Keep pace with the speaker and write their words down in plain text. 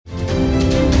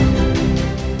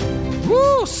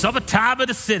summertime in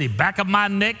the city, back of my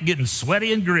neck getting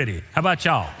sweaty and gritty. How about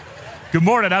y'all? Good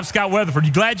morning, I'm Scott Weatherford.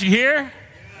 You glad you're here?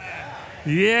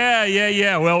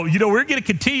 Yeah. Well, we're going to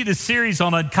continue this series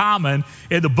on Uncommon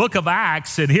in the book of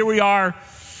Acts, and here we are.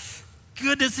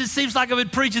 Goodness, it seems like I've been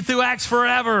preaching through Acts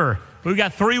forever. We've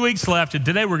got 3 weeks left, and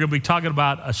today we're going to be talking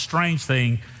about a strange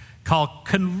thing called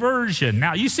conversion.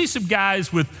 Now, you see some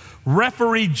guys with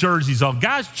referee jerseys on.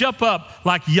 Guys, jump up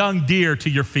like young deer to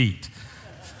your feet.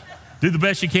 Do the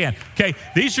best you can. Okay,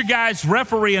 these are guys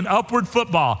refereeing Upward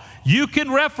football. You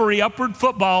can referee Upward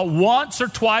football once or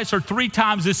twice or 3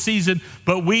 times this season,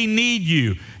 but we need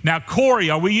you. Now,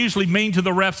 Corey, are we usually mean to the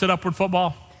refs at Upward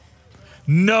football?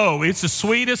 No, it's the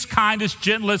sweetest, kindest,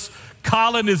 gentlest.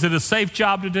 Colin, is it a safe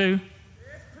job to do?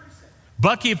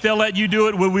 Bucky, if they'll let you do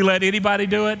it, will we let anybody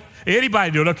do it?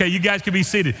 Anybody do it. Okay, you guys can be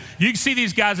seated. You can see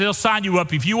these guys, they'll sign you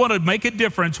up. If you want to make a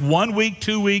difference 1 week,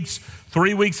 2 weeks,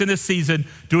 3 weeks in this season,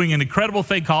 doing an incredible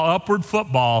thing called Upward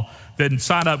football, then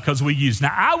sign up because we use.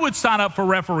 Now, I would sign up for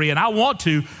referee, and I want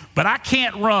to, but I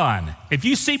can't run. If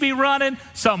you see me running,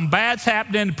 something bad's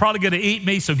happening, probably going to eat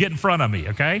me, so get in front of me,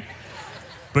 okay?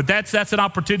 But that's an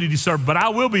opportunity to serve. But I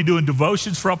will be doing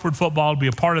devotions for Upward football to be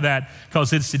a part of that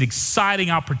because it's an exciting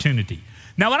opportunity.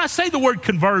 Now, when I say the word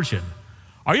conversion,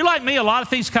 are you like me? A lot of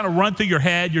things kind of run through your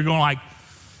head. You're going like,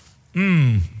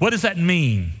 what does that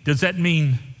mean? Does that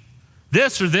mean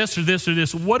this or this or this or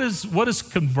this? What is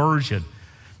conversion?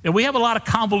 And we have a lot of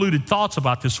convoluted thoughts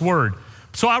about this word.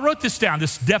 So I wrote this down,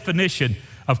 this definition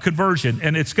of conversion,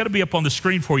 and it's going to be up on the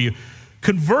screen for you.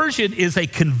 Conversion is a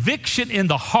conviction in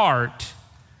the heart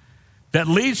that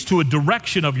leads to a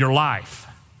direction of your life.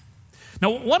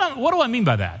 Now, what do I mean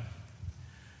by that?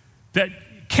 That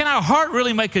can our heart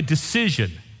really make a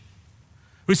decision?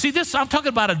 We see this, I'm talking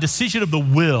about a decision of the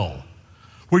will,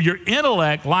 where your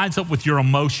intellect lines up with your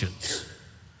emotions.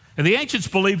 And the ancients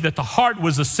believed that the heart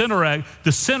was the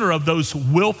center of those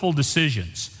willful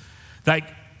decisions. Like,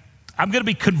 I'm going to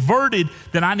be converted,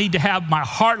 then I need to have my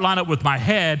heart line up with my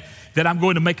head, that I'm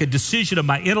going to make a decision of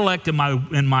my intellect and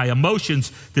my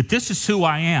emotions that this is who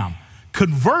I am.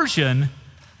 Conversion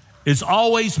is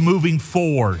always moving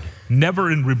forward, never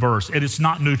in reverse, and it's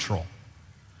not neutral.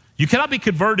 You cannot be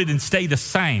converted and stay the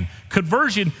same.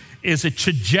 Conversion is a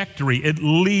trajectory. It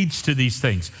leads to these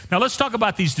things. Now let's talk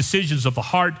about these decisions of the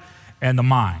heart and the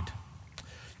mind.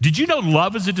 Did you know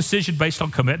love is a decision based on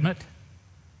commitment?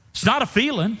 It's not a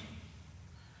feeling.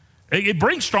 It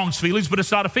brings strong feelings, but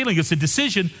it's not a feeling. It's a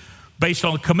decision based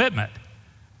on commitment.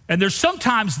 And there's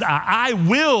sometimes the I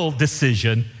will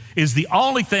decision is the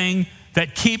only thing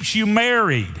that keeps you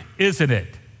married, isn't it?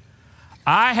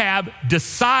 I have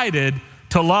decided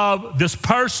to love this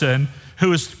person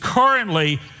who is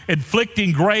currently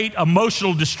inflicting great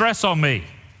emotional distress on me.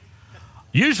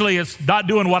 Usually it's not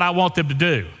doing what I want them to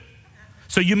do.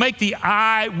 So you make the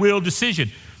I will decision.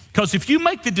 Because if you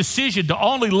make the decision to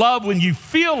only love when you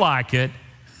feel like it,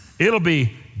 it'll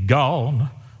be gone.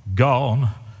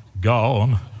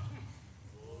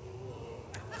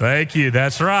 Thank you,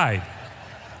 that's right.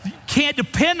 You can't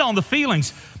depend on the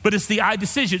feelings, but it's the I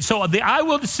decision. So the I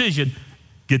will decision,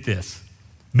 get this,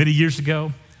 many years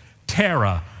ago,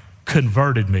 Tara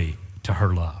converted me to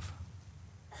her love.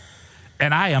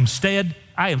 And I am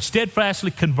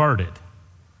steadfastly converted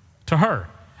to her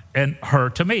and her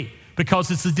to me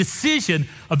because it's a decision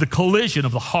of the collision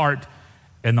of the heart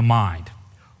and the mind.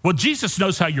 Well, Jesus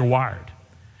knows how you're wired.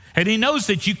 And he knows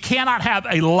that you cannot have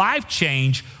a life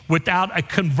change without a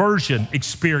conversion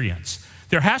experience.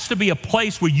 There has to be a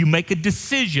place where you make a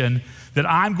decision that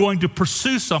I'm going to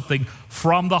pursue something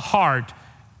from the heart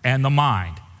and the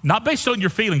mind. Not based on your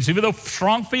feelings, even though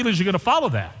strong feelings are going to follow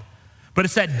that. But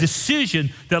it's that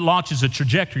decision that launches a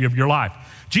trajectory of your life.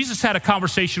 Jesus had a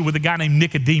conversation with a guy named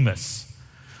Nicodemus.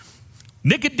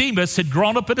 Nicodemus had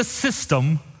grown up in a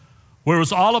system where it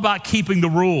was all about keeping the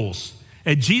rules.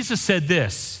 And Jesus said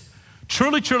this,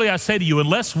 truly, truly, I say to you,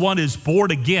 unless one is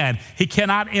born again, he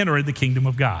cannot enter the kingdom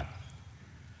of God.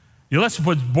 Unless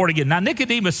one is born again. Now,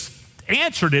 Nicodemus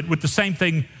answered it with the same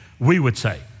thing we would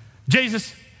say.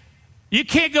 Jesus, you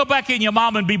can't go back in your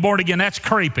mom and be born again. That's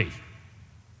creepy.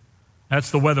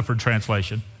 That's the Weatherford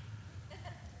translation.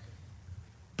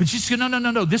 But Jesus said,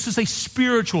 no. This is a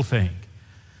spiritual thing.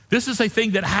 This is a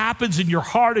thing that happens in your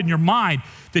heart and your mind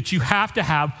that you have to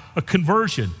have a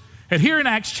conversion. And here in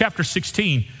Acts chapter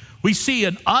 16, we see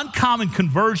an uncommon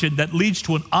conversion that leads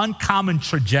to an uncommon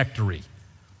trajectory.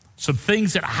 Some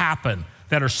things that happen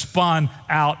that are spun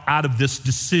out of this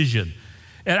decision.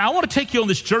 And I want to take you on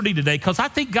this journey today because I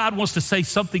think God wants to say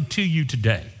something to you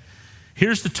today.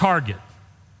 Here's the target.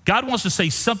 God wants to say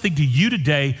something to you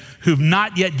today who've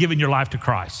not yet given your life to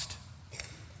Christ.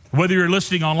 whether you're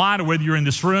listening online or whether you're in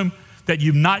this room, that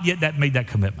you've not yet made that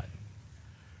commitment.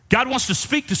 God wants to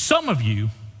speak to some of you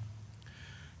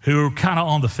who are kind of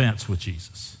on the fence with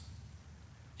Jesus.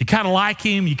 You kind of like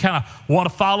him, you kind of want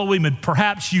to follow him, and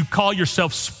perhaps you call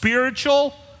yourself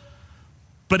spiritual,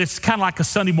 but it's kind of like a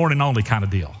Sunday morning only kind of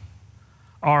deal,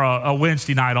 or a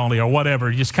Wednesday night only, or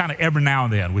whatever, just kind of every now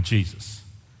and then with Jesus.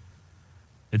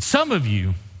 And some of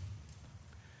you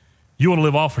want to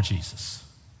live all for Jesus.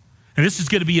 And this is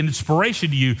going to be an inspiration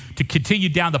to you to continue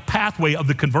down the pathway of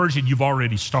the conversion you've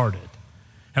already started.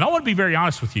 And I want to be very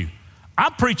honest with you.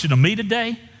 I'm preaching to me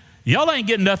today. Y'all ain't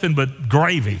getting nothing but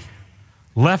gravy,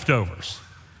 leftovers.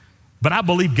 But I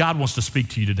believe God wants to speak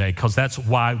to you today because that's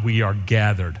why we are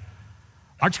gathered.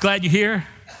 Aren't you glad you're here?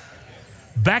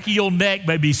 Back of your neck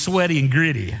may be sweaty and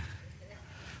gritty,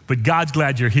 but God's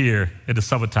glad you're here in the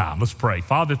summertime. Let's pray.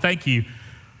 Father, thank you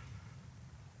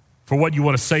for what you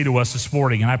want to say to us this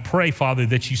morning. And I pray, Father,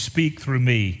 that you speak through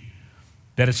me,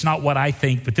 that it's not what I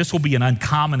think, but this will be an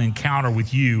uncommon encounter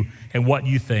with you and what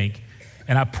you think.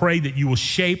 And I pray that you will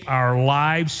shape our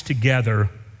lives together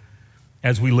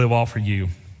as we live all for you.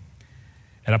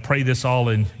 And I pray this all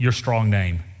in your strong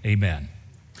name. Amen.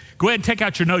 Go ahead and take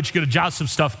out your notes. You're going to jot some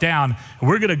stuff down.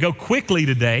 We're going to go quickly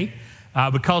today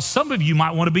because some of you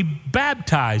might want to be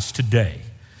baptized today.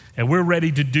 And we're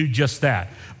ready to do just that.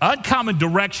 Uncommon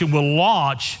Direction will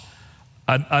launch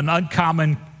an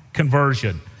uncommon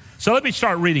conversion. So let me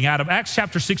start reading out of Acts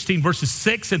chapter 16, verses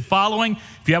 6 and following.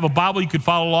 If you have a Bible, you could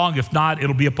follow along. If not,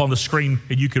 it'll be up on the screen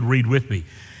and you could read with me.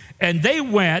 And they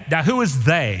went, now who is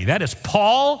they? That is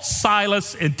Paul,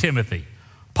 Silas, and Timothy.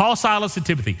 Paul, Silas, and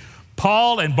Timothy.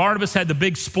 Paul and Barnabas had the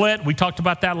big split. We talked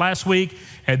about that last week.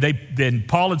 And then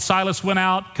Paul and Silas went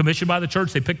out, commissioned by the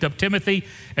church. They picked up Timothy,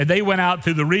 and they went out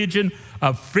to the region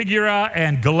of Phrygia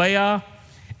and Galatia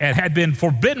and had been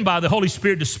forbidden by the Holy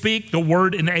Spirit to speak the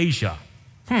word in Asia.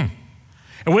 And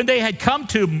when they had come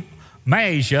to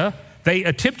Mysia, they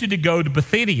attempted to go to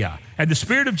Bithynia, and the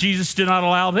Spirit of Jesus did not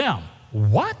allow them.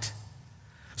 What?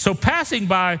 So passing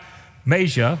by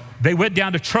Mysia, they went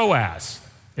down to Troas.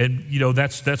 And,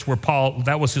 that's where Paul,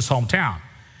 that was his hometown.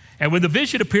 And when the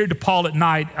vision appeared to Paul at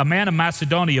night, a man of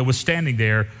Macedonia was standing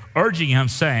there, urging him,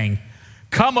 saying,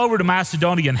 "Come over to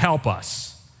Macedonia and help us."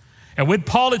 And when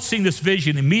Paul had seen this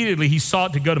vision, immediately he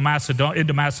sought to go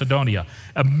into Macedonia.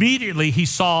 Immediately he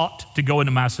sought to go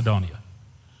into Macedonia.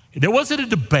 There wasn't a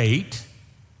debate.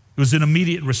 It was an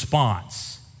immediate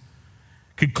response.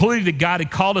 Concluding that God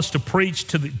had called us to preach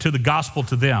to the gospel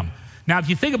to them. Now, if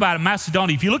you think about it,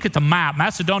 Macedonia, if you look at the map,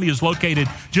 Macedonia is located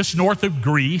just north of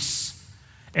Greece.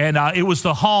 And it was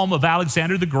the home of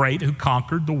Alexander the Great, who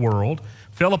conquered the world.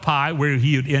 Philippi, where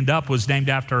he would end up, was named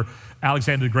after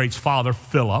Alexander the Great's father,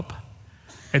 Philip.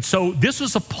 And so this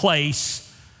was a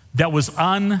place that was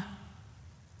Paul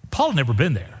had never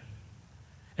been there.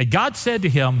 And God said to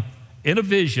him, in a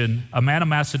vision, a man of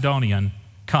Macedonian,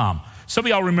 come. Some of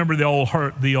y'all remember the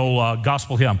old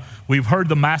gospel hymn. We've heard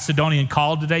the Macedonian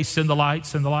call today, send the light,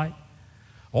 send the light.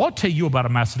 Well, I'll tell you about a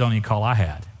Macedonian call I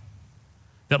had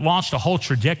that launched a whole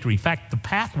trajectory. In fact, the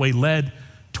pathway led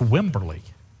to Wimberley.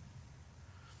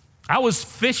 I was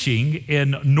fishing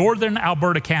in northern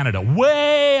Alberta, Canada,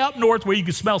 way up north where you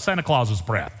could smell Santa Claus's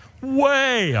breath,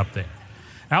 way up there.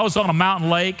 I was on a mountain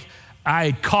lake. I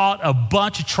had caught a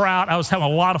bunch of trout. I was having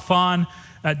a lot of fun.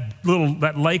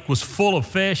 That lake was full of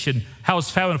fish, and I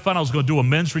was having fun. I was going to do a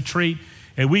men's retreat,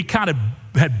 and we kind of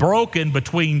had broken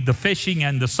between the fishing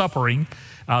and the supper,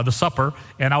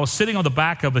 and I was sitting on the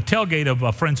back of a tailgate of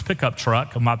a friend's pickup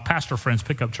truck, my pastor friend's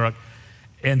pickup truck,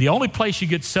 and the only place you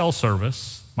get cell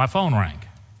service, my phone rang.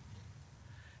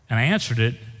 And I answered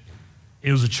it.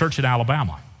 It was a church in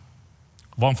Alabama,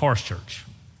 Vaughn Forest Church.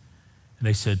 And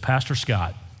they said, "Pastor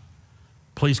Scott,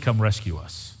 please come rescue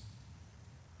us."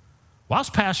 Well, I was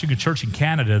pastoring a church in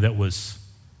Canada that was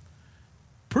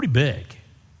pretty big.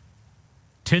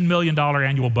 $10 million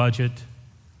annual budget,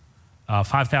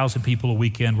 5,000 people a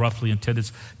weekend roughly in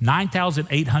attendance.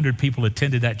 9,800 people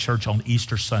attended that church on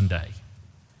Easter Sunday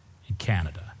in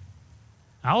Canada.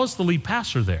 I was the lead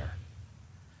pastor there.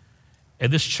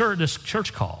 And this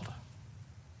church called.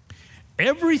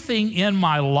 Everything in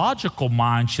my logical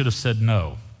mind should have said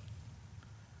no.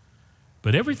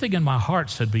 But everything in my heart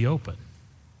said be open.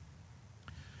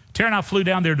 Tara and I flew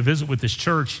down there to visit with this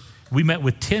church. We met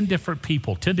with 10 different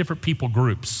people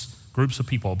groups of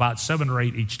people, about 7 or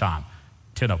 8 each time,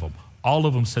 10 of them. All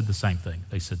of them said the same thing.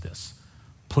 They said this: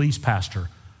 "Please, Pastor,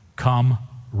 come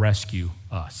rescue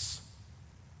us."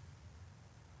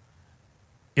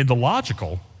 In the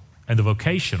logical and the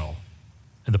vocational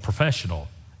and the professional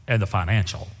and the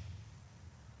financial,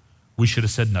 we should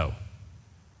have said no.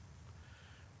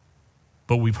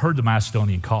 but we've heard the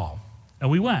Macedonian call.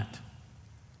 And we went.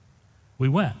 We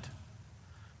went.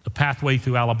 The pathway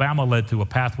through Alabama led to a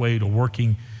pathway to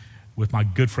working with my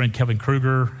good friend Kevin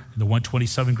Kruger in the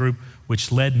 127 group,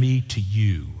 which led me to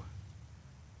you.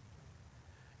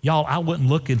 Y'all, I wasn't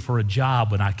looking for a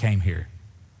job when I came here,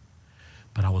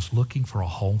 but I was looking for a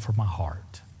home for my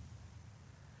heart.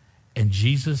 And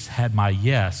Jesus had my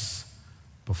yes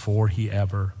before he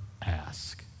ever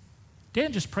asked.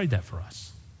 Dan just prayed that for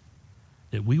us,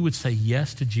 that we would say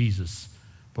yes to Jesus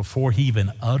before he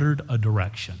even uttered a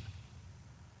direction.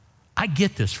 I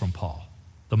get this from Paul,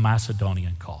 the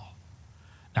Macedonian call.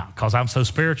 Now, because I'm so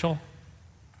spiritual?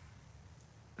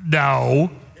 No.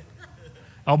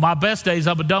 On my best days,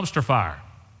 I'm a dumpster fire.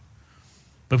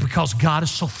 But because God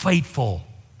is so faithful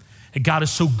and God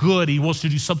is so good, he wants to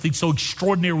do something so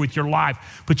extraordinary with your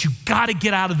life. But you got to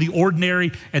get out of the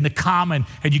ordinary and the common,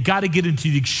 and you got to get into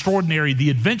the extraordinary, the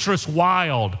adventurous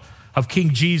wild of King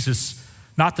Jesus,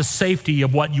 not the safety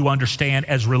of what you understand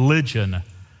as religion,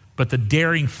 but the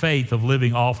daring faith of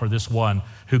living all for this one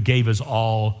who gave us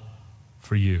all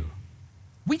for you.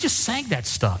 We just sang that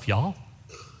stuff, y'all.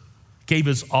 Gave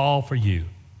us all for you.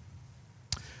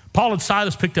 Paul and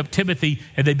Silas picked up Timothy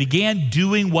and they began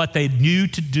doing what they knew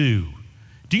to do.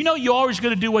 Do you know you're always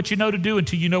going to do what you know to do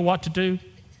until you know what to do?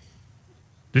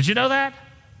 Did you know that?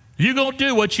 You're going to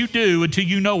do what you do until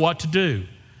you know what to do.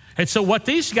 And so what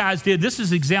these guys did, this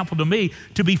is an example to me,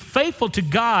 to be faithful to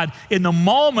God in the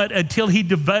moment until he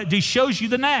shows you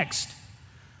the next.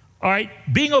 All right?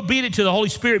 Being obedient to the Holy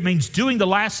Spirit means doing the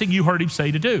last thing you heard him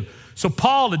say to do. So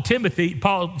Paul and Timothy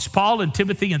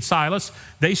and Silas,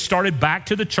 they started back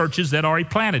to the churches that already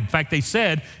planted. In fact, they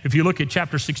said, if you look at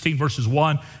chapter 16, verses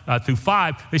 1 through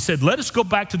 5, they said, let us go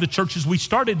back to the churches we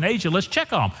started in Asia. Let's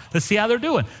check on them. Let's see how they're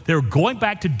doing. They're going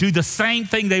back to do the same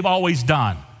thing they've always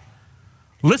done.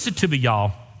 Listen to me,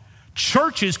 y'all.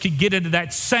 Churches can get into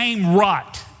that same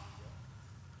rut.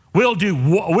 We'll do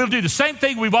the same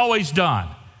thing we've always done.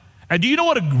 And do you know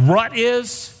what a rut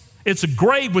is? It's a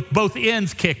grave with both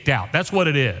ends kicked out. That's what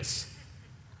it is.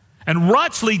 And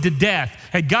ruts lead to death.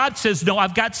 And God says, no,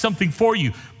 I've got something for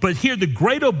you. But here, the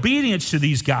great obedience to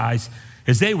these guys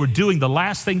is they were doing the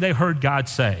last thing they heard God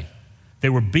say. They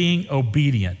were being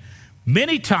obedient.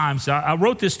 Many times, I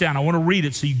wrote this down. I want to read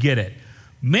it so you get it.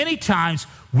 Many times,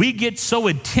 we get so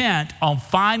intent on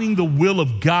finding the will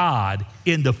of God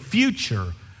in the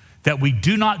future that we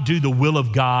do not do the will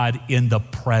of God in the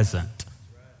present.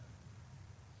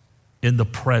 In the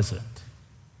present.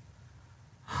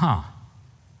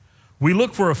 We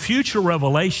look for a future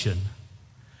revelation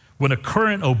when a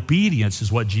current obedience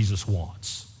is what Jesus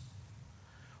wants.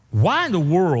 Why in the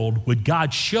world would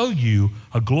God show you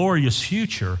a glorious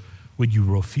future when you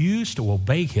refuse to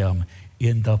obey him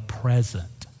in the present?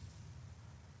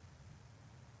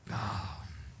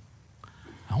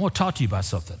 I want to talk to you about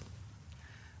something.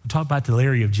 I'm talking about the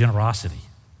area of generosity,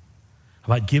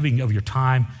 about giving of your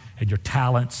time and your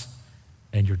talents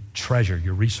and your treasure,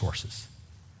 your resources.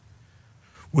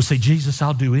 We'll say, Jesus,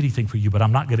 I'll do anything for you, but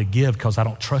I'm not going to give because I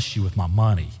don't trust you with my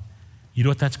money. You know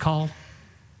what that's called?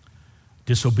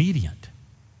 Disobedient.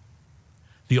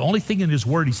 The only thing in his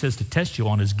word he says to test you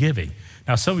on is giving.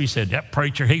 Now, some of you said, that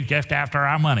preacher, he's just after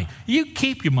our money. You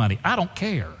keep your money. I don't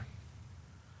care.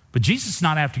 But Jesus is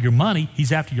not after your money.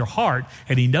 He's after your heart,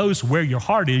 and he knows where your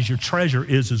heart is, your treasure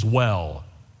is as well.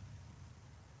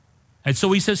 And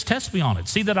so he says, test me on it.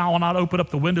 See that I will not open up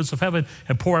the windows of heaven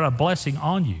and pour out a blessing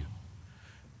on you.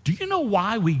 Do you know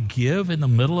why we give in the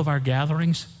middle of our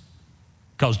gatherings?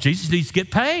 Because Jesus needs to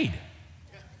get paid.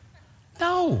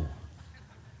 No.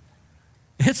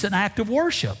 It's an act of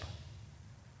worship.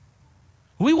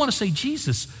 We want to say,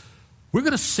 Jesus, we're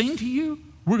going to sing to you.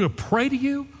 We're going to pray to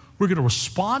you. We're going to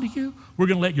respond to you. We're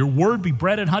going to let your word be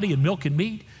bread and honey and milk and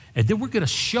meat. And then we're going to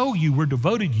show you we're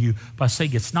devoted to you by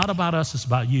saying it's not about us, it's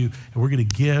about you. And we're going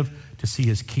to give to see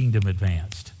his kingdom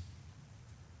advanced.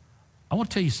 I want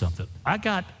to tell you something. I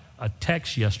got a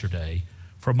text yesterday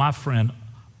from my friend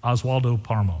Oswaldo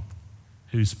Parmo,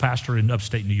 who's pastor in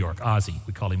upstate New York, Ozzy.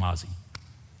 We call him Ozzy.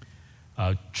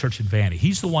 Church in Vanny.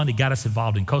 He's the one that got us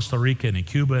involved in Costa Rica and in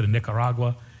Cuba and in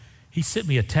Nicaragua. He sent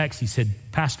me a text. He said,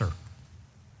 Pastor,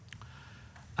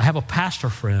 I have a pastor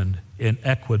friend in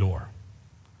Ecuador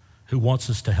who wants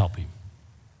us to help him.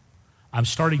 I'm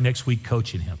starting next week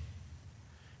coaching him.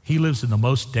 He lives in the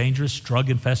most dangerous,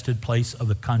 drug-infested place of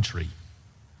the country.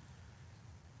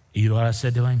 You know what I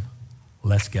said to him?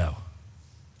 Let's go.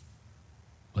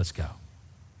 Let's go.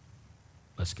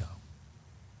 Let's go.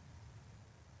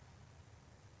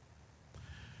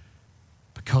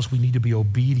 Because we need to be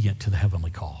obedient to the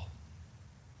heavenly call.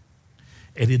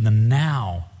 And in the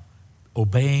now,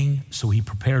 obeying so he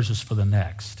prepares us for the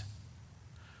next.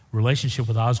 Relationship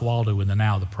with Oswaldo in the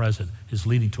now, the present, is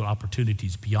leading to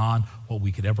opportunities beyond what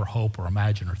we could ever hope or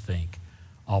imagine or think,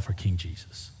 all for King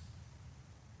Jesus.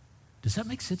 Does that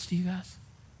make sense to you guys?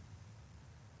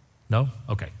 No?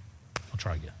 Okay, I'll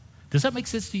try again. Does that make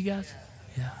sense to you guys?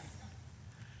 Yeah.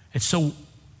 And so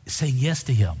saying yes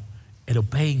to him and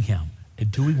obeying him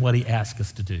and doing what he asked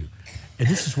us to do. And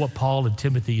this is what Paul and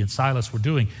Timothy and Silas were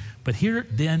doing. But here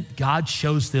then God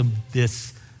shows them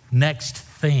this next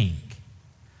thing.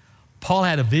 Paul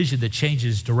had a vision that changed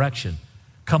his direction.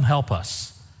 Come help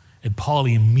us. And Paul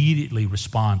immediately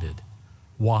responded.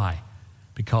 Why?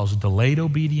 Because delayed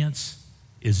obedience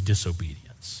is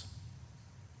disobedience.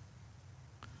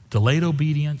 Delayed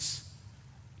obedience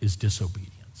is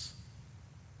disobedience.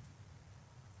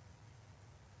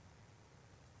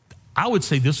 I would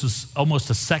say this was almost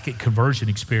a second conversion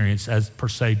experience as per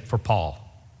se for Paul.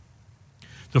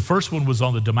 The first one was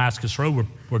on the Damascus Road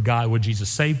where Jesus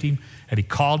saved him and he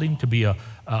called him to be the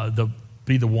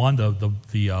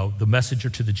messenger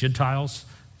to the Gentiles,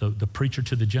 the preacher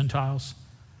to the Gentiles.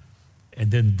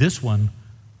 And then this one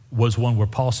was one where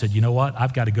Paul said, you know what?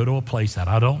 I've got to go to a place that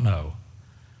I don't know,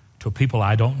 to a people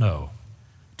I don't know,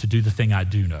 to do the thing I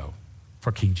do know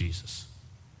for King Jesus.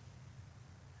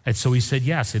 And so he said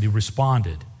yes, and he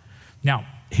responded. Now,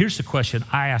 here's the question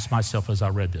I asked myself as I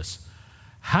read this.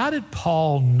 How did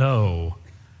Paul know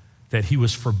that he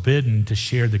was forbidden to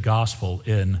share the gospel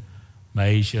in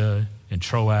Mysia, in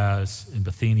Troas, in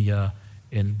Bithynia,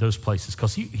 in those places?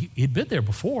 Because he'd been there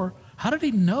before. How did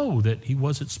he know that he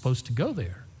wasn't supposed to go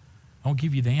there? I'll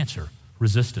give you the answer.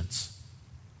 Resistance.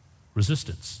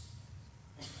 Resistance.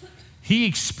 He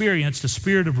experienced a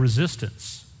spirit of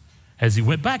resistance. As he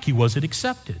went back, he wasn't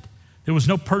accepted. There was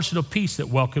no personal peace that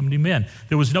welcomed him in.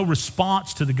 There was no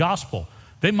response to the gospel.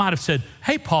 They might have said,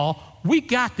 hey, Paul, we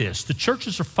got this. The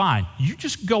churches are fine. You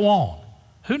just go on.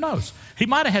 Who knows? He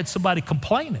might have had somebody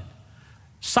complaining.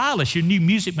 Silas, your new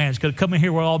music man, is going to come in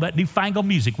here with all that newfangled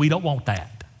music. We don't want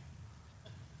that.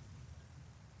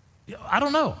 I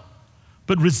don't know.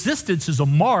 But resistance is a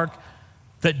mark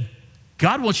that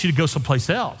God wants you to go someplace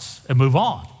else and move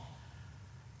on.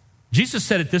 Jesus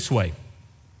said it this way,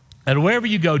 and wherever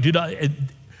you go,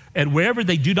 and wherever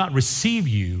they do not receive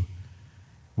you,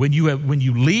 when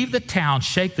you leave the town,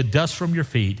 shake the dust from your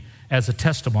feet as a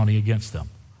testimony against them.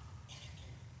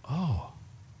 Oh.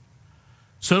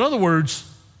 So in other words,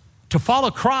 to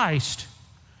follow Christ,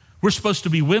 we're supposed to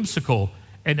be whimsical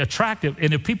and attractive.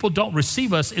 And if people don't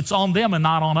receive us, it's on them and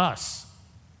not on us.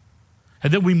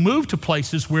 And then we move to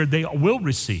places where they will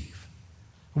receive.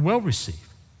 Will receive.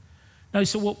 Now you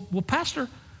say, well, Pastor,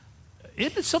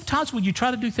 isn't it sometimes when you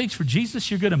try to do things for Jesus,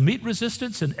 you're going to meet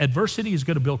resistance, and adversity is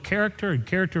going to build character, and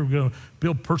character is going to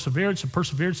build perseverance, and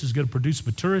perseverance is going to produce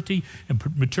maturity, and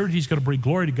maturity is going to bring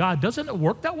glory to God. Doesn't it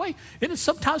work that way? Isn't it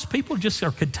sometimes people just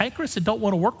are cantankerous and don't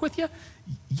want to work with you?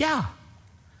 Yeah.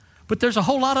 But there's a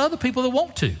whole lot of other people that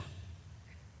want to.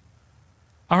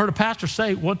 I heard a pastor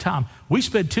say one time, we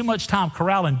spend too much time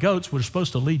corralling goats. We're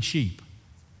supposed to lead sheep.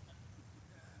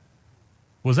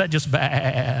 Was that just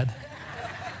bad?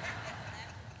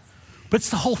 But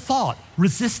it's the whole thought,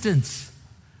 resistance.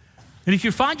 And if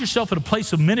you find yourself in a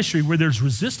place of ministry where there's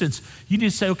resistance, you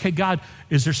need to say, okay, God,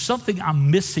 is there something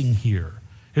I'm missing here?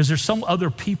 Is there some other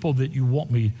people that you want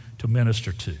me to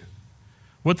minister to?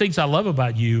 One of the things I love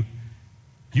about you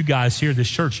guys here at this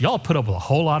church, y'all put up with a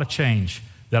whole lot of change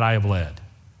that I have led.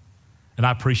 And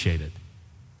I appreciate it.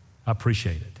 I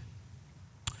appreciate it.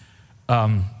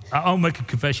 I'll make a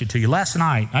confession to you. Last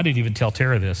night, I didn't even tell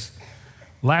Tara this.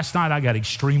 Last night, I got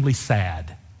extremely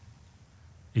sad.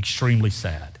 Extremely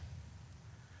sad.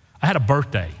 I had a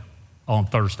birthday on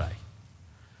Thursday,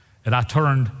 and I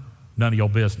turned none of your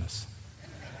business.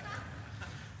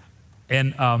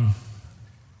 And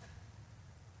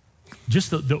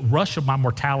just the rush of my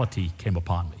mortality came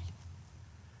upon me.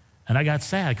 And I got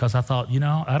sad because I thought,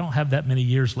 I don't have that many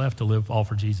years left to live all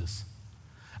for Jesus.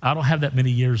 I don't have that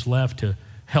many years left to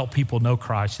help people know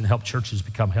Christ and help churches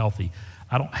become healthy.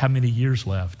 I don't have many years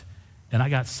left. And I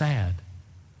got sad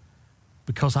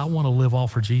because I want to live all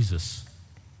for Jesus.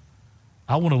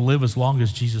 I want to live as long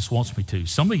as Jesus wants me to.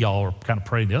 Some of y'all are kind of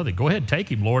praying the other. Go ahead and take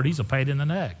him, Lord. He's a pain in the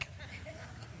neck.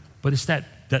 But it's that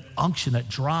unction, that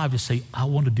drive to say, I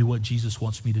want to do what Jesus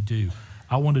wants me to do.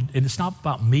 And it's not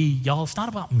about me, y'all. It's not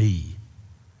about me.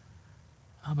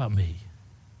 Not about me.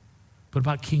 But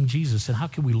about King Jesus and how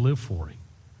can we live for him?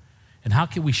 And how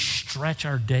can we stretch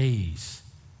our days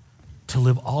to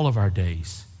live all of our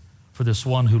days for this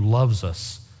one who loves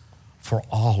us for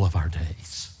all of our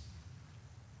days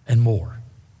and more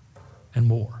and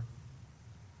more.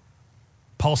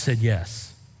 Paul said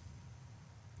yes.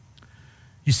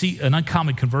 You see, an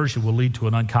uncommon conversion will lead to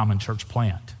an uncommon church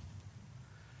plant.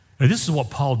 Now, this is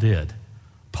what Paul did.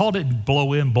 Paul didn't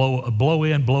blow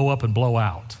up, and blow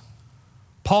out.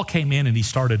 Paul came in and he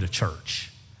started a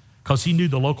church because he knew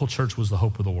the local church was the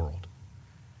hope of the world.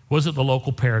 It wasn't the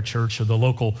local parachurch or the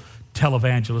local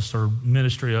televangelist or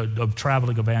ministry of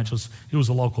traveling evangelists. It was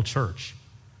a local church.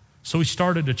 So he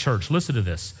started a church. Listen to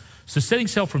this. So setting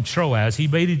sail from Troas, he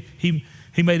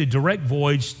made a direct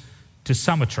voyage to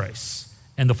Samothrace,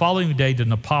 and the following day to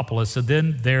Neapolis, and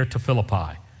then there to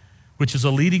Philippi, which is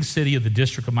a leading city of the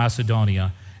district of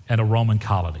Macedonia and a Roman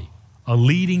colony. A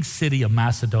leading city of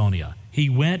Macedonia. He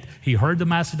heard the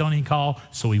Macedonian call,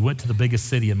 so he went to the biggest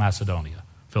city in Macedonia,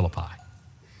 Philippi.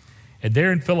 And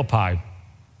there in Philippi,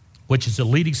 which is a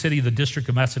leading city of the district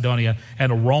of Macedonia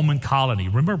and a Roman colony.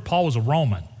 Remember, Paul was a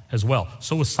Roman as well.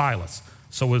 So was Silas.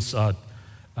 So was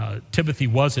Timothy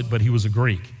wasn't, but he was a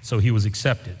Greek, so he was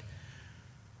accepted.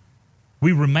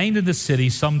 We remained in the city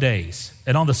some days,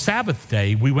 and on the Sabbath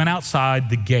day, we went outside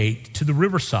the gate to the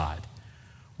riverside,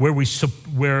 where we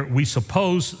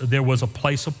supposed there was a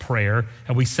place of prayer,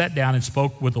 and we sat down and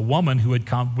spoke with women who had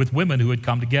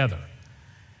come together.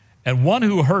 And one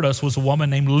who heard us was a woman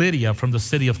named Lydia from the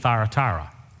city of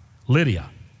Thyatira. Lydia.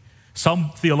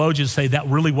 Some theologians say that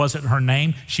really wasn't her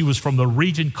name. She was from the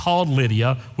region called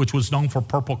Lydia, which was known for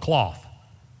purple cloth.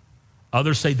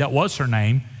 Others say that was her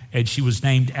name, and she was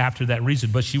named after that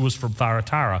reason, but she was from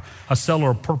Thyatira, a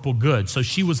seller of purple goods. So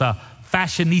she was a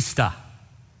fashionista.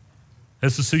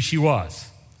 This is who she was.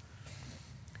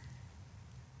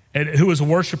 And who was a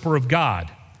worshiper of God.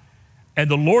 And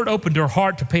the Lord opened her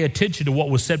heart to pay attention to what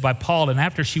was said by Paul, and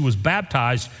after she was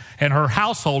baptized, and her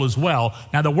household as well.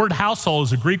 Now, the word household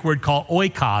is a Greek word called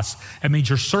oikos. It means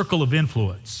your circle of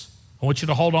influence. I want you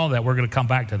to hold on to that. We're going to come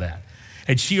back to that.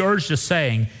 And she urged us,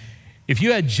 saying, if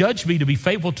you had judged me to be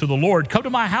faithful to the Lord, come to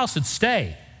my house and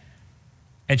stay.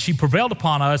 And she prevailed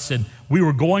upon us, and we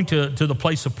were going to the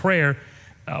place of prayer.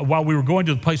 While we were going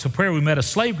to the place of prayer, we met a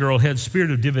slave girl who had a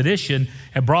spirit of divination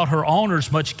and brought her owners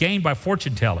much gain by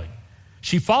fortune telling.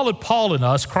 She followed Paul and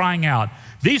us, crying out,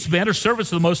 these men are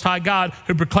servants of the Most High God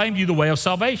who proclaimed you the way of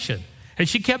salvation. And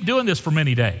she kept doing this for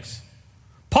many days.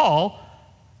 Paul,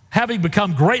 having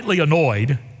become greatly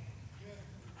annoyed,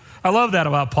 I love that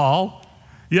about Paul.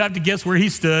 You have to guess where he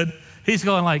stood. He's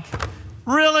going like,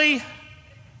 really?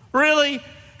 Really?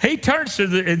 He turns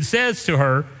and says to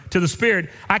her, to the spirit,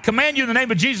 I command you in the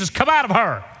name of Jesus, come out of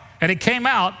her. And it came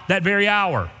out that very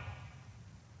hour.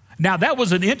 Now, that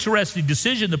was an interesting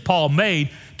decision that Paul made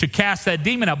to cast that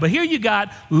demon out. But here you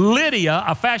got Lydia,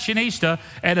 a fashionista,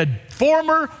 and a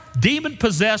former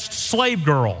demon-possessed slave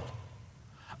girl.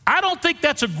 I don't think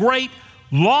that's a great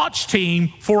launch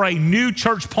team for a new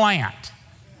church plant.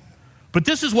 But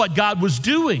this is what God was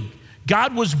doing.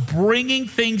 God was bringing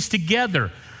things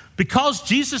together. Because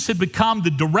Jesus had become the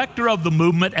director of the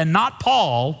movement and not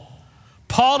Paul,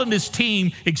 Paul and his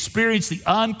team experienced the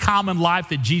uncommon life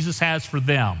that Jesus has for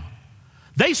them.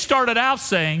 They started out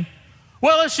saying,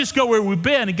 well, let's just go where we've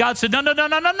been. And God said,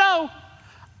 no.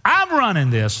 I'm running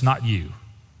this, not you.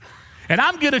 And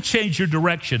I'm going to change your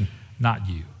direction, not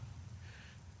you.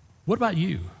 What about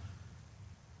you?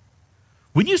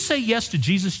 When you say yes to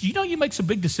Jesus, you know you make some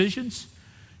big decisions.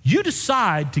 You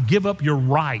decide to give up your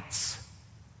rights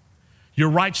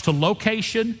to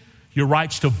location, your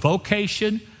rights to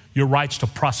vocation, your rights to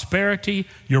prosperity,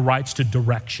 your rights to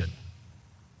direction.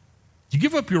 You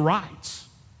give up your rights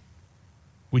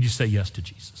when you say yes to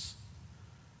Jesus,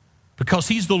 because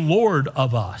he's the Lord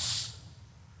of us.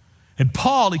 And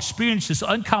Paul experienced this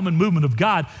uncommon movement of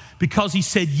God because he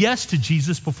said yes to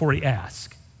Jesus before he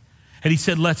asked. And he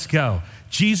said, let's go.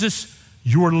 Jesus,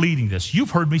 you're leading this.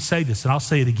 You've heard me say this, and I'll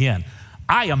say it again.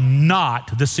 I am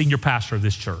not the senior pastor of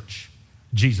this church.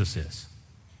 Jesus is.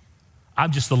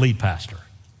 I'm just the lead pastor.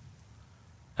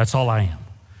 That's all I am.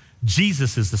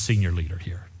 Jesus is the senior leader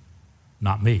here,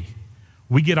 not me.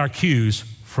 We get our cues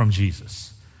from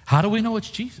Jesus. How do we know it's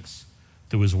Jesus?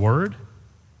 Through his word,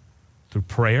 through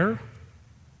prayer,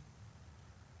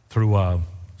 through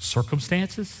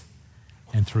circumstances,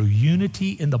 and through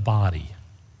unity in the body.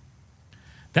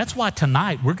 That's why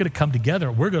tonight we're going to come together.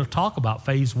 We're going to talk about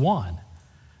phase one,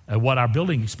 what our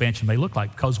building expansion may look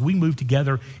like, because we move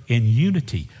together in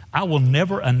unity. I will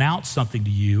never announce something to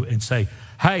you and say,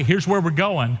 hey, here's where we're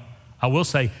going. I will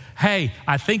say, hey,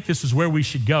 I think this is where we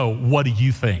should go. What do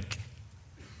you think?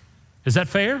 Is that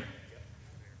fair?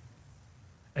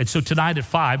 And so tonight at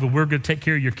 5, and we're going to take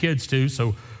care of your kids too,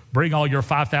 so bring all your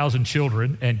 5,000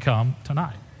 children and come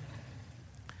tonight.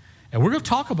 And we're going to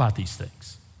talk about these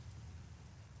things.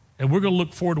 And we're going to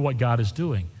look forward to what God is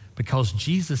doing. Because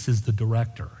Jesus is the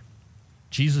director.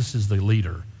 Jesus is the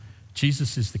leader.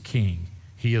 Jesus is the king.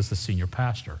 He is the senior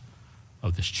pastor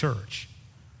of this church.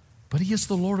 But he is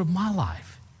the Lord of my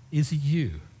life. Is he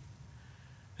you?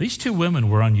 These two women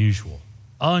were unusual,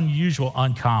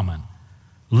 uncommon.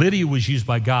 Lydia was used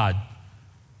by God.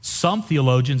 Some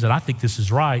theologians, and I think this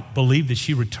is right, believe that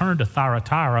she returned to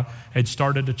Thyatira and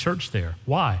started a church there.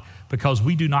 Why? Because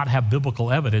we do not have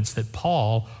biblical evidence that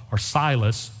Paul or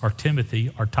Silas or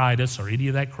Timothy or Titus or any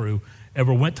of that crew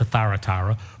ever went to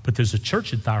Thyatira, but there's a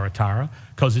church in Thyatira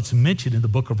because it's mentioned in the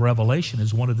book of Revelation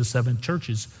as one of the 7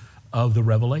 churches of the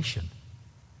Revelation.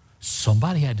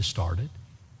 Somebody had to start it.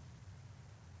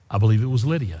 I believe it was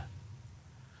Lydia.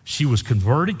 She was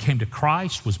converted, came to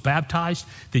Christ, was baptized,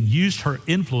 then used her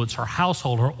influence, her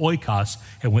household, her oikos,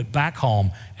 and went back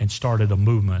home and started a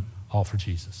movement all for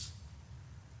Jesus.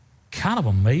 Kind of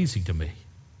amazing to me.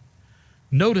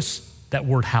 Notice that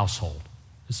word household.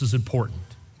 This is important.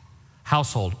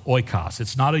 Household, oikos.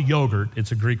 It's not a yogurt,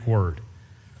 it's a Greek word.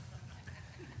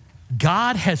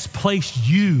 God has placed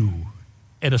you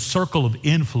in a circle of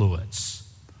influence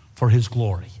for his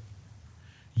glory.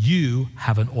 You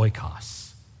have an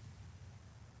oikos.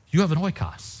 You have an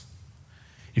oikos.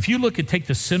 If you look and take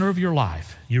the center of your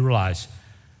life, you realize,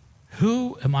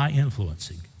 who am I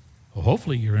influencing? Well,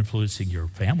 hopefully you're influencing your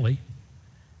family,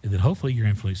 and then hopefully you're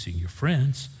influencing your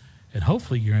friends, and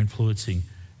hopefully you're influencing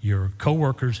your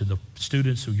coworkers and the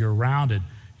students who you're around, and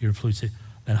you're influencing,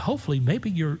 and hopefully maybe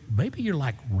you're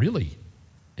like really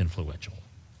influential.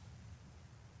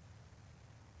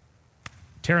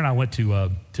 Tara and I went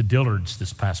to Dillard's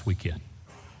this past weekend,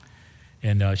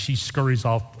 and she scurries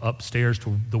off upstairs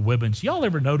to the women's. Y'all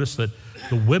ever notice that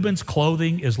the women's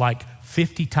clothing is like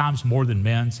 50 times more than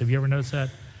men's? Have you ever noticed that?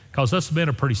 Because us men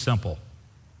are pretty simple.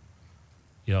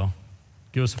 You know,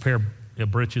 give us a pair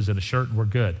of breeches and a shirt and we're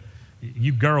good.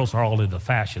 You girls are all into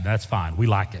fashion. That's fine. We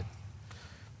like it.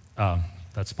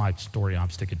 That's my story. I'm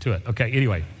sticking to it. Okay,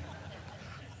 anyway.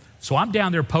 So I'm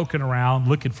down there poking around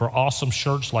looking for awesome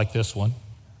shirts like this one.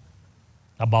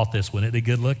 I bought this one. Isn't it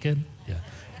good looking? Yeah.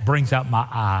 Brings out my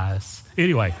eyes.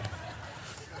 Anyway,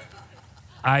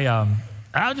 I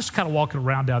just kind of walking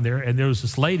around down there, and there was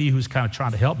this lady who's kind of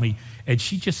trying to help me, and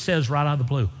she just says right out of the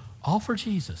blue, all for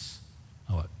Jesus.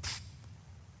 I went,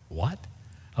 what?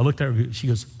 I looked at her, she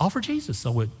goes, all for Jesus. I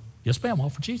went, yes, ma'am, all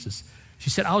for Jesus. She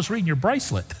said, I was reading your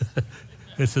bracelet.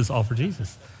 It says all for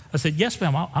Jesus. I said, yes,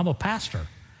 ma'am, I'm a pastor.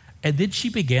 And then she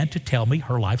began to tell me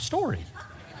her life story,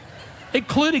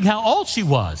 including how old she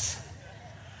was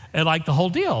and like the whole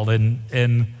deal.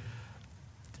 And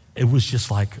it was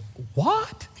just like,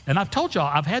 what? And I've told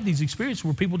y'all, I've had these experiences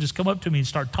where people just come up to me and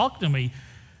start talking to me.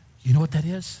 You know what that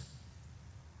is?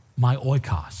 My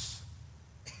oikos.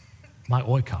 My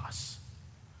oikos.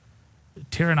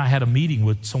 Tara and I had a meeting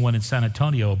with someone in San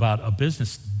Antonio about a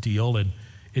business deal, and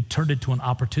it turned into an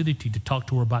opportunity to talk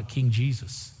to her about King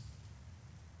Jesus.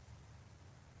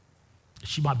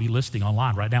 She might be listening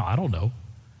online right now. I don't know.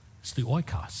 It's the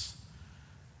oikos.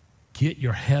 Get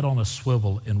your head on a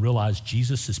swivel and realize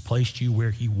Jesus has placed you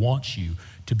where he wants you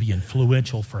to be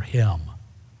influential for him.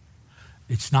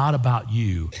 It's not about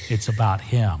you. It's about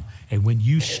him. And when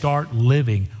you start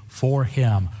living for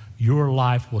him, your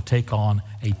life will take on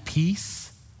a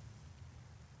peace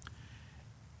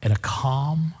and a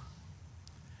calm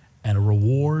and a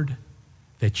reward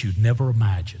that you'd never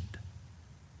imagined.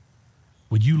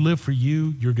 When you live for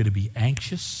you, you're going to be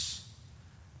anxious,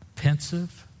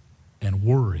 pensive, and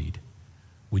worried.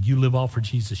 When you live all for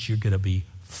Jesus, you're going to be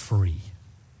free.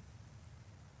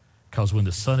 Because when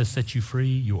the Son has set you free,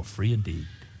 you are free indeed.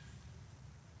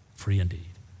 Free indeed.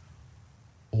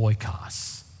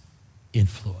 Oikos,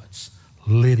 influence.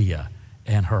 Lydia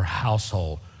and her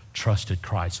household trusted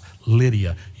Christ.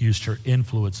 Lydia used her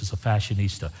influence as a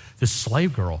fashionista. This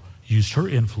slave girl used her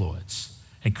influence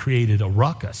and created a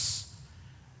ruckus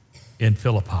in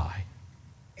Philippi.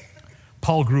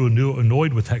 Paul grew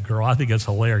annoyed with that girl. I think that's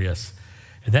hilarious.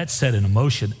 And that set in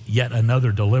motion yet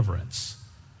another deliverance.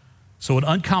 So an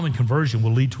uncommon conversion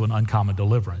will lead to an uncommon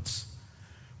deliverance.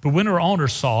 But when her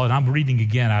owners saw, and I'm reading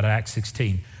again out of Acts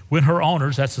 16, when her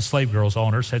owners, that's the slave girl's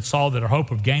owners, had saw that her hope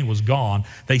of gain was gone,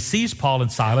 they seized Paul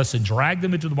and Silas and dragged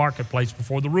them into the marketplace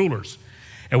before the rulers.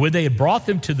 And when they had brought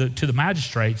them to the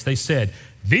magistrates, they said,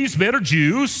 these men are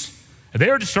Jews, and they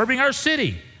are disturbing our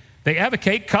city. They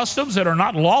advocate customs that are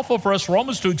not lawful for us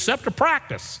Romans to accept or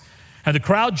practice. And the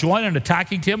crowd joined in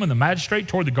attacking him, and the magistrate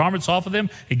tore the garments off of them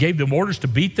and gave them orders to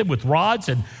beat them with rods.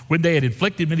 And when they had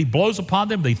inflicted many blows upon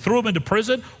them, they threw them into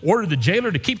prison, ordered the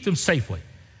jailer to keep them safely.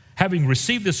 Having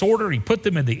received this order, he put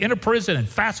them in the inner prison and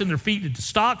fastened their feet into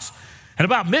stocks. And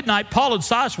about midnight, Paul and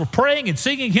Silas were praying and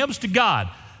singing hymns to God.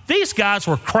 These guys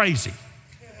were crazy.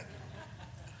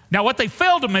 Now, what they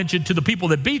failed to mention to the people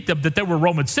that beat them, that they were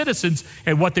Roman citizens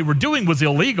and what they were doing was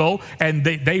illegal, and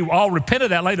they all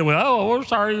repented that later. Went, oh, we're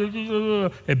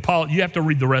sorry. And Paul, you have to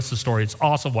read the rest of the story. It's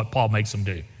awesome what Paul makes them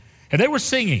do. And they were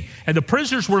singing, and the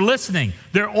prisoners were listening.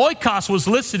 Their oikos was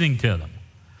listening to them.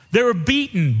 They were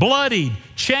beaten, bloodied,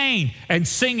 chained, and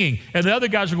singing. And the other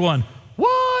guys are going,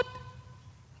 what?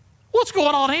 What's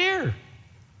going on here?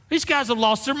 These guys have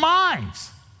lost their minds.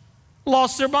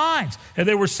 Lost their minds. And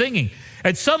they were singing.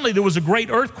 And suddenly there was a great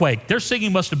earthquake. Their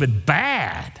singing must have been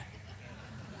bad.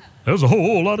 There was a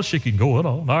whole lot of shaking going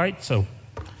on. All right, so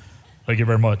thank you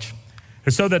very much.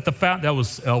 And so that that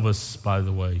was Elvis, by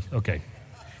the way. Okay.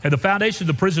 And the foundations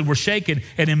of the prison were shaken,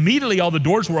 and immediately all the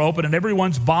doors were open, and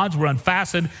everyone's bonds were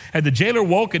unfastened. And the jailer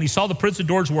woke, and he saw the prison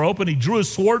doors were open. He drew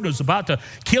his sword and was about to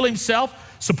kill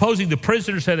himself, supposing the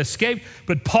prisoners had escaped.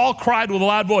 But Paul cried with a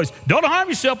loud voice, "Don't harm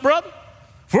yourself, brother,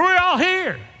 for we're all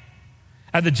here."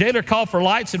 And the jailer called for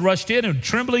lights and rushed in, and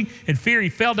trembling in fear, he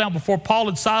fell down before Paul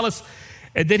and Silas.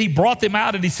 And then he brought them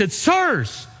out, and he said,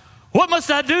 "Sirs, what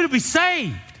must I do to be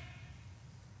saved?"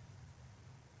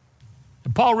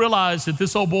 And Paul realized that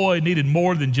this old boy needed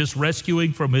more than just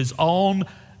rescuing from his own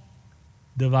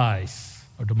demise.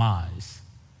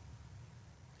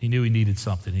 He knew he needed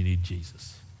something. He needed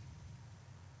Jesus.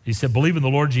 He said, "Believe in the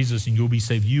Lord Jesus and you'll be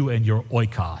saved, you and your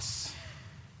oikos,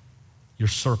 your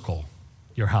circle,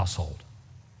 your household."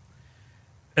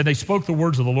 And they spoke the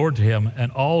words of the Lord to him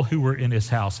and all who were in his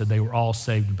house, and they were all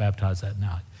saved and baptized that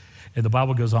night. And the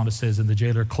Bible goes on, it says, and the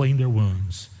jailer cleaned their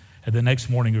wounds. And the next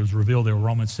morning it was revealed they were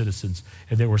Roman citizens,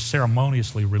 and they were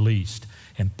ceremoniously released.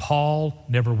 And Paul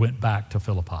never went back to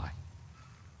Philippi.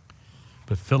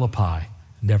 But Philippi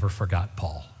never forgot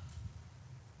Paul.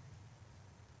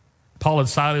 Paul and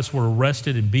Silas were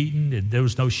arrested and beaten, and there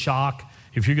was no shock.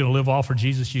 If you're going to live all for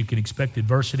Jesus, you can expect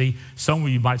adversity. Some of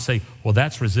you might say, well,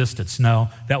 that's resistance. No,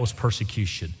 that was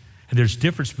persecution. And there's a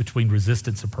difference between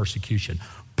resistance and persecution.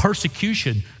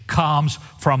 Persecution comes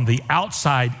from the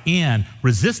outside in.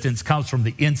 Resistance comes from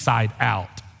the inside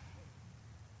out.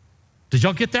 Did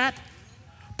y'all get that?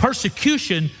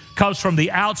 Persecution comes from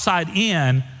the outside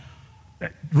in.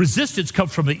 Resistance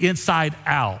comes from the inside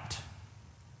out.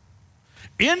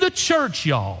 In the church,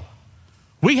 y'all,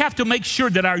 we have to make sure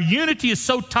that our unity is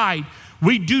so tight,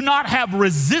 we do not have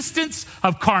resistance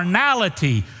of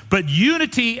carnality, but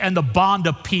unity and the bond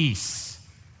of peace.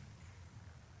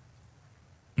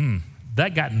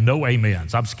 That got no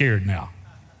amens. I'm scared now.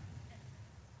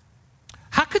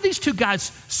 How could these two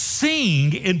guys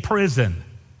sing in prison?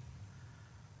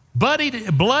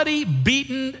 Bloody,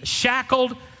 beaten,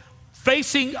 shackled,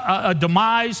 facing a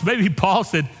demise. Maybe Paul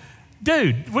said,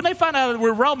 dude, when they find out that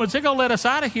we're Romans, they're going to let us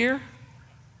out of here.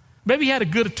 Maybe he had a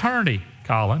good attorney,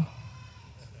 Colin.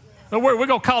 We're going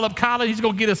to call up Colin. He's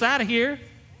going to get us out of here.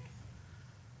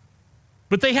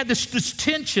 But they had this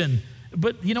tension.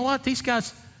 But you know what? These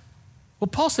guys, well,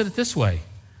 Paul said it this way.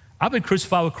 I've been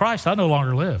crucified with Christ. I no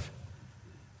longer live.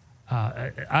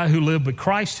 I who live, but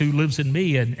Christ who lives in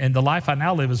me. And the life I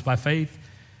now live is by faith.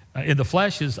 In the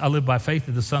flesh, I live by faith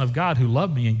in the Son of God who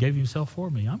loved me and gave himself for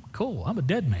me. I'm cool. I'm a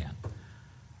dead man.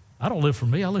 I don't live for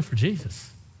me. I live for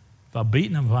Jesus. If I'm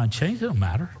beaten him, if I'm changed, it don't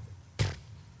matter.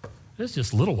 It's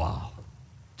just a little while.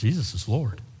 Jesus is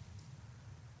Lord.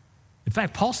 In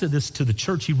fact, Paul said this to the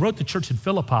church. He wrote the church in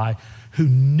Philippi who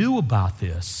knew about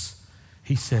this.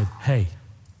 He said, hey.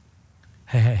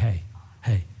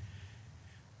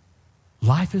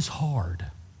 Life is hard,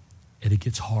 and it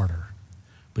gets harder,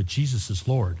 but Jesus is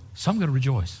Lord, so I'm going to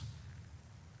rejoice.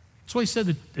 That's what he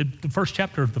said in the first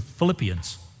chapter of the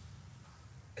Philippians.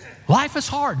 Life is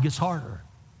hard, it gets harder.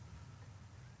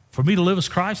 For me to live as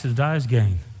Christ and to die as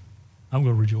gain, I'm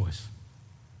going to rejoice.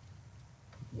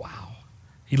 Wow.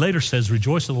 He later says,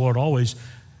 rejoice in the Lord always.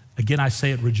 Again, I say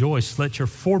it, rejoice. Let your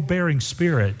forbearing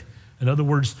spirit, in other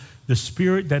words, the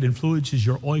spirit that influences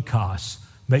your oikos,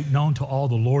 make known to all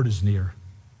the Lord is near.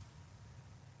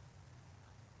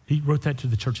 He wrote that to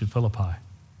the church in Philippi.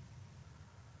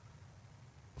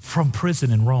 From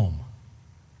prison in Rome.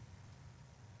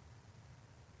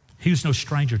 He was no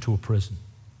stranger to a prison.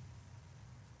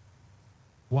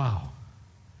 Wow.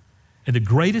 And the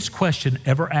greatest question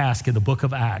ever asked in the book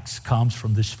of Acts comes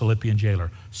from this Philippian jailer.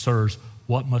 Sirs,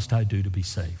 what must I do to be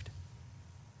saved?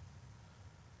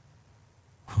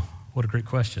 What a great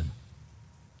question.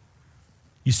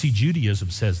 You see, Judaism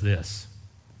says this.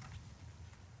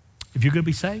 If you're going to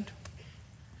be saved,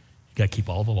 you got to keep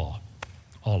all the law.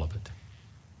 All of it.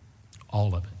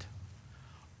 All of it.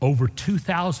 Over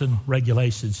 2,000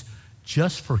 regulations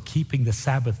just for keeping the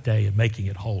Sabbath day and making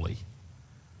it holy.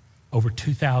 Over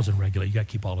 2,000 regularly. You got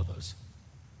to keep all of those.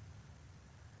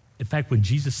 In fact, when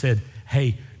Jesus said,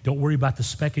 hey, don't worry about the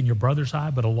speck in your brother's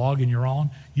eye, but a log in your own.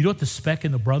 You know what the speck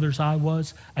in the brother's eye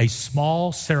was? A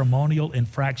small ceremonial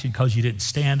infraction because you didn't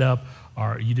stand up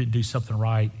or you didn't do something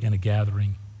right in a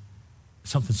gathering.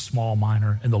 Something small,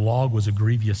 minor. And the log was a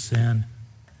grievous sin.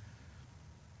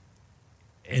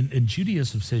 And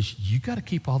Judaism says, you got to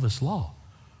keep all this law.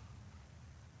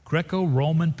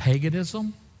 Greco-Roman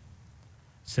paganism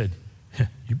said,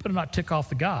 you better not tick off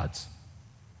the gods.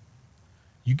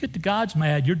 You get the gods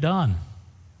mad, you're done.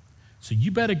 So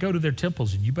you better go to their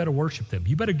temples and you better worship them.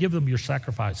 You better give them your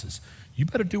sacrifices. You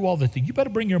better do all the things. You better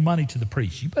bring your money to the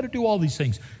priest. You better do all these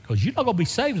things because you're not going to be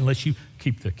saved unless you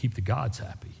keep the gods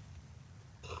happy.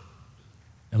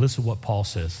 And listen to what Paul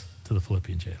says to the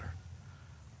Philippian jailer.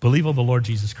 Believe on the Lord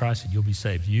Jesus Christ and you'll be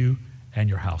saved, you and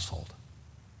your household.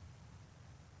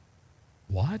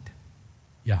 What?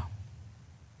 Yeah.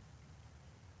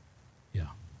 Yeah,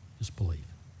 just believe.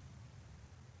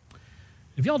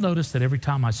 Have y'all noticed that every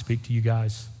time I speak to you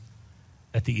guys,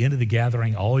 at the end of the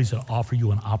gathering, I always offer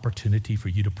you an opportunity for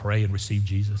you to pray and receive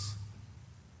Jesus?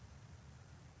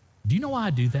 Do you know why I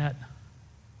do that?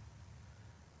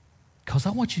 Because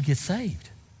I want you to get saved.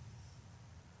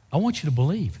 I want you to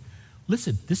believe.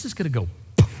 Listen, this is going to go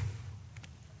poof.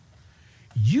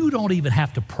 You don't even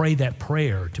have to pray that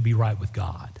prayer to be right with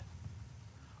God.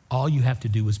 All you have to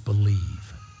do is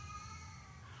believe.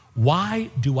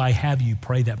 Why do I have you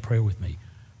pray that prayer with me?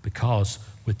 Because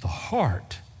with the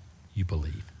heart you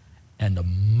believe and the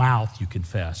mouth you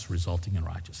confess, resulting in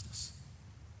righteousness.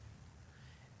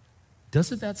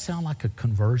 Doesn't that sound like a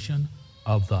conversion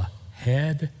of the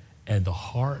head and the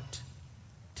heart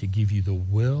to give you the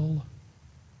will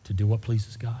to do what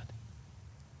pleases God?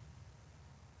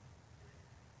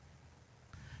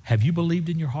 Have you believed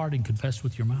in your heart and confessed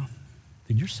with your mouth?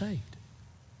 Then you're saved.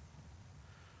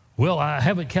 Well, I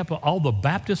haven't kept all the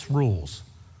Baptist rules.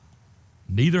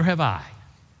 Neither have I.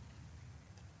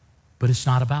 But it's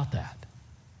not about that.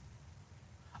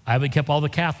 I haven't kept all the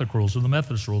Catholic rules or the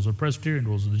Methodist rules or the Presbyterian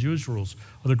rules or the Jewish rules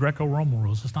or the Greco-Roman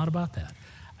rules. It's not about that.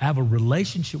 I have a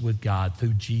relationship with God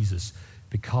through Jesus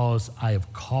because I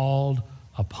have called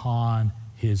upon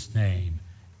his name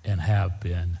and have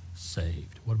been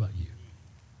saved. What about you?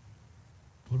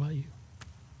 What about you?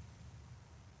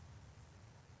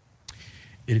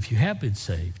 And if you have been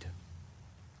saved,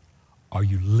 are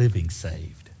you living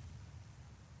saved?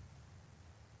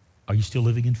 Are you still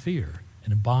living in fear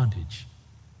and in bondage?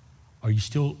 Are you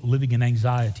still living in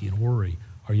anxiety and worry?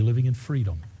 Are you living in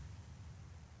freedom?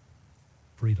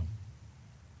 Freedom.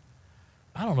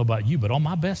 I don't know about you, but on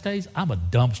my best days, I'm a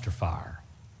dumpster fire.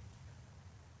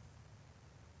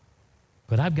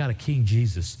 But I've got a King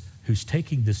Jesus who's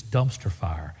taking this dumpster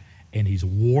fire and he's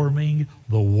warming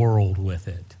the world with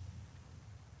it.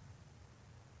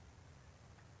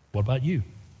 What about you?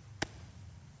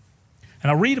 And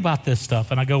I read about this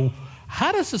stuff and I go,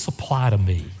 how does this apply to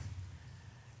me?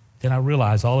 Then I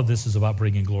realize all of this is about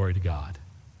bringing glory to God.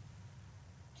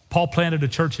 Paul planted a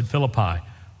church in Philippi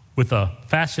with a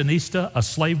fashionista, a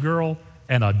slave girl,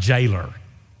 and a jailer.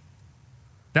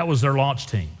 That was their launch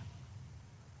team.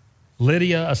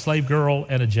 Lydia, a slave girl,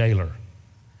 and a jailer.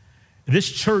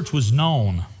 This church was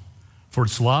known for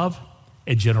its love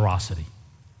and generosity.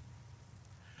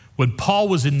 When Paul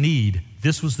was in need,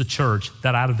 this was the church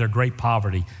that out of their great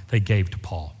poverty, they gave to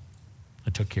Paul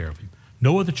and took care of him.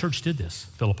 No other church did this.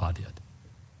 Philippi did.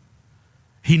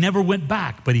 He never went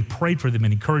back, but he prayed for them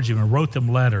and encouraged them and wrote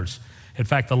them letters. In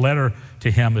fact, the letter to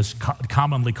him is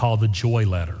commonly called the joy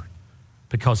letter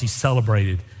because he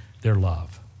celebrated their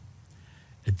love.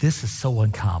 And this is so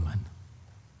uncommon.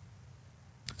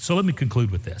 So let me conclude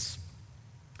with this.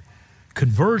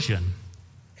 Conversion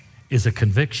is a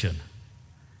conviction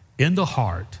in the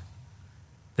heart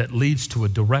that leads to a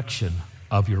direction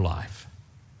of your life.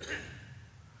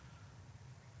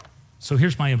 So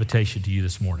here's my invitation to you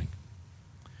this morning.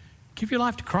 Give your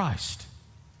life to Christ.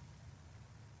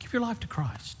 Give your life to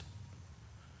Christ.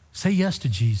 Say yes to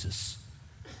Jesus.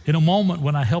 In a moment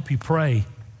when I help you pray,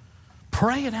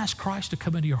 pray and ask Christ to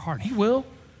come into your heart. He will.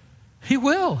 He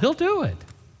will. He'll do it.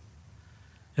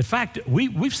 In fact,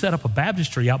 we've set up a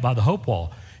baptistry out by the Hope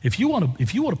Wall. If you want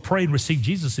to pray and receive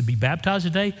Jesus and be baptized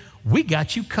today, we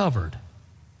got you covered.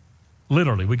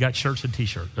 Literally, we got shirts and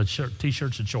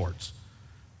t-shirts and shorts.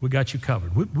 We got you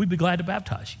covered. We'd be glad to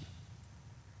baptize you.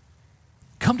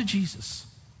 Come to Jesus.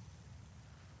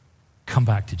 Come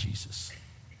back to Jesus.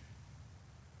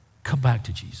 Come back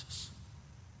to Jesus.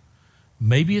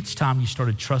 Maybe it's time you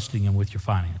started trusting him with your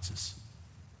finances.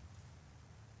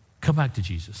 Come back to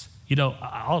Jesus. You know,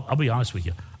 I'll be honest with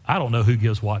you. I don't know who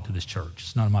gives what to this church.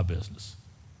 It's none of my business.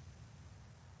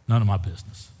 None of my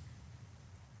business.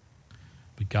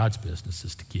 But God's business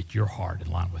is to get your heart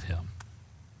in line with him.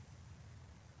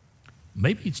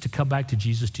 Maybe it's to come back to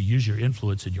Jesus to use your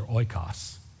influence and your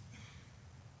oikos.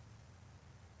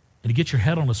 And to get your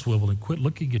head on a swivel and quit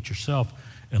looking at yourself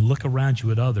and look around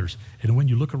you at others. And when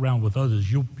you look around with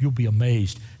others, you'll be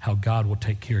amazed how God will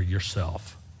take care of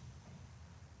yourself.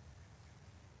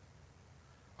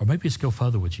 Or maybe it's go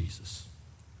further with Jesus.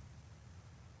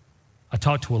 I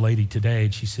talked to a lady today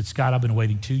and she said, Scott, I've been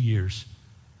waiting 2 years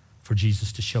for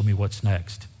Jesus to show me what's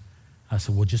next. I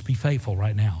said, well, just be faithful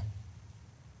right now.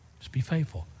 Just be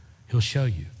faithful. He'll show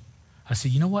you. I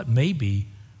said, you know what? Maybe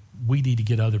we need to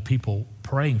get other people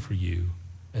praying for you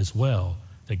as well,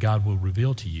 that God will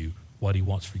reveal to you what he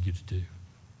wants for you to do.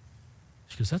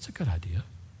 She goes, that's a good idea.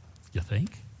 You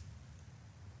think?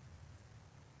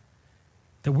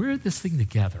 That we're in this thing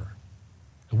together,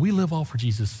 and we live all for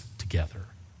Jesus together.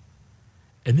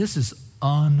 And this is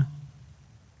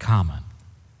uncommon,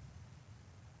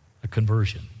 a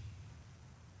conversion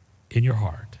in your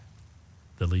heart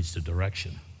that leads to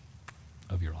direction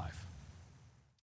of your life.